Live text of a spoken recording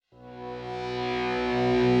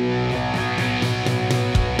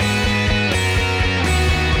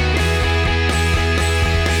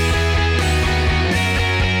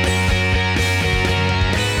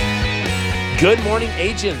Good morning,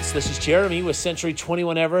 agents. This is Jeremy with Century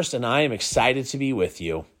 21 Everest, and I am excited to be with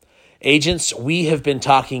you. Agents, we have been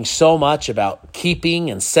talking so much about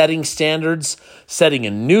keeping and setting standards, setting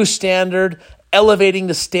a new standard, elevating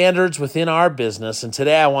the standards within our business. And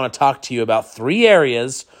today I want to talk to you about 3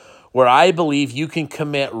 areas where I believe you can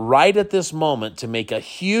commit right at this moment to make a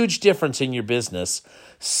huge difference in your business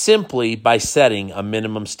simply by setting a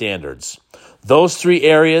minimum standards. Those 3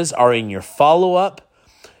 areas are in your follow-up,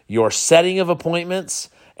 your setting of appointments,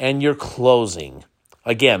 and your closing.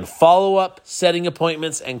 Again, follow-up, setting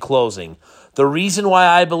appointments, and closing. The reason why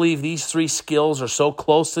I believe these 3 skills are so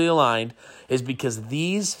closely aligned is because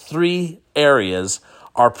these 3 areas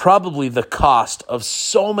are probably the cost of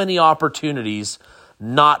so many opportunities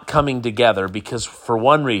not coming together because for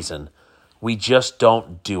one reason, we just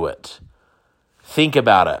don't do it. Think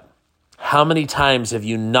about it. How many times have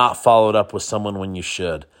you not followed up with someone when you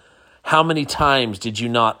should? How many times did you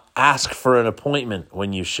not ask for an appointment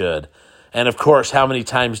when you should? And of course, how many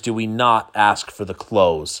times do we not ask for the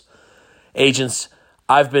close? Agents,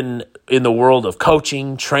 I've been in the world of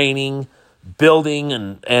coaching, training, building,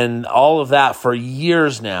 and all of that for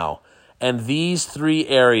years now. And these 3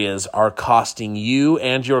 areas are costing you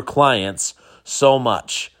and your clients so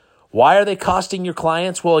much. Why are they costing your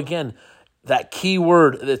clients? Well, again, that key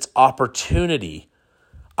word, it's opportunity.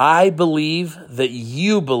 I believe that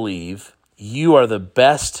you believe you are the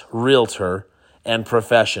best realtor and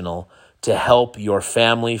professional to help your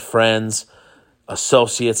family, friends,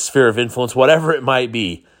 associates, sphere of influence, whatever it might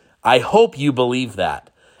be. I hope you believe that.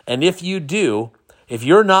 And if you do, if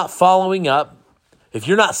you're not following up, if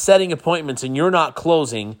you're not setting appointments and you're not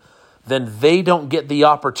closing, then they don't get the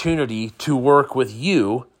opportunity to work with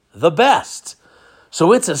you the best.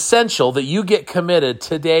 So it's essential that you get committed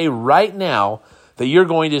today, right now, that you're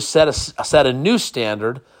going to set a new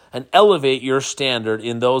standard and elevate your standard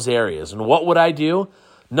in those areas. And what would I do?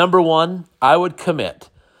 Number 1, I would commit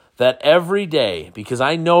that every day, because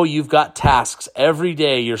I know you've got tasks every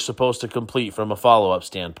day you're supposed to complete from a follow-up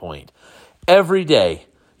standpoint. Every day,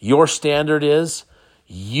 your standard is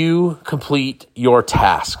you complete your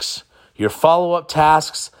tasks, your follow-up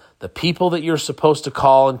tasks, the people that you're supposed to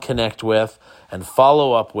call and connect with and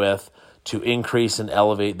follow up with to increase and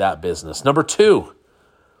elevate that business. Number 2,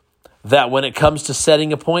 that when it comes to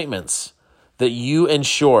setting appointments, that you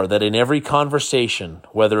ensure that in every conversation,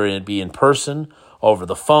 whether it be in person, over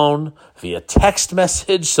the phone, via text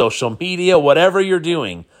message, social media, whatever you're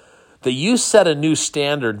doing, that you set a new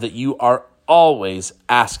standard that you are always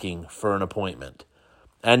asking for an appointment.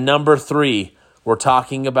 And number 3, we're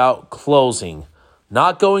talking about closing,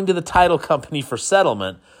 not going to the title company for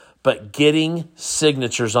settlement, but getting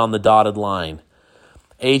signatures on the dotted line.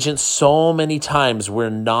 Agents, so many times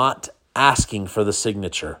we're not asking for the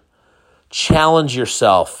signature. Challenge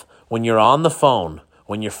yourself when you're on the phone,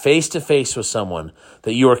 when you're face-to-face with someone,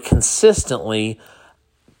 that you are consistently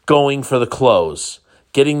going for the close,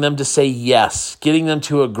 getting them to say yes, getting them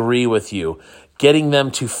to agree with you, getting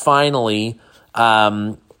them to finally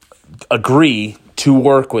agree to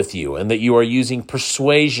work with you, and that you are using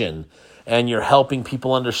persuasion and you're helping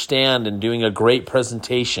people understand and doing a great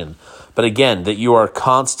presentation. But again, that you are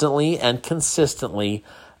constantly and consistently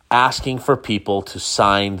asking for people to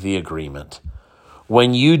sign the agreement.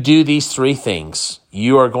 When you do these 3 things,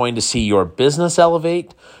 you are going to see your business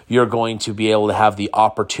elevate. You're going to be able to have the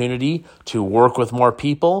opportunity to work with more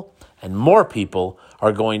people, and more people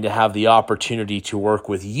are going to have the opportunity to work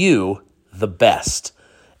with you the best.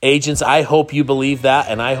 Agents, I hope you believe that,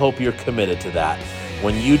 and I hope you're committed to that.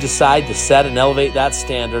 When you decide to set and elevate that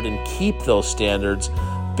standard and keep those standards,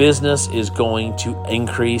 business is going to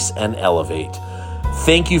increase and elevate.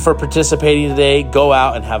 Thank you for participating today. Go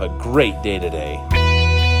out and have a great day today.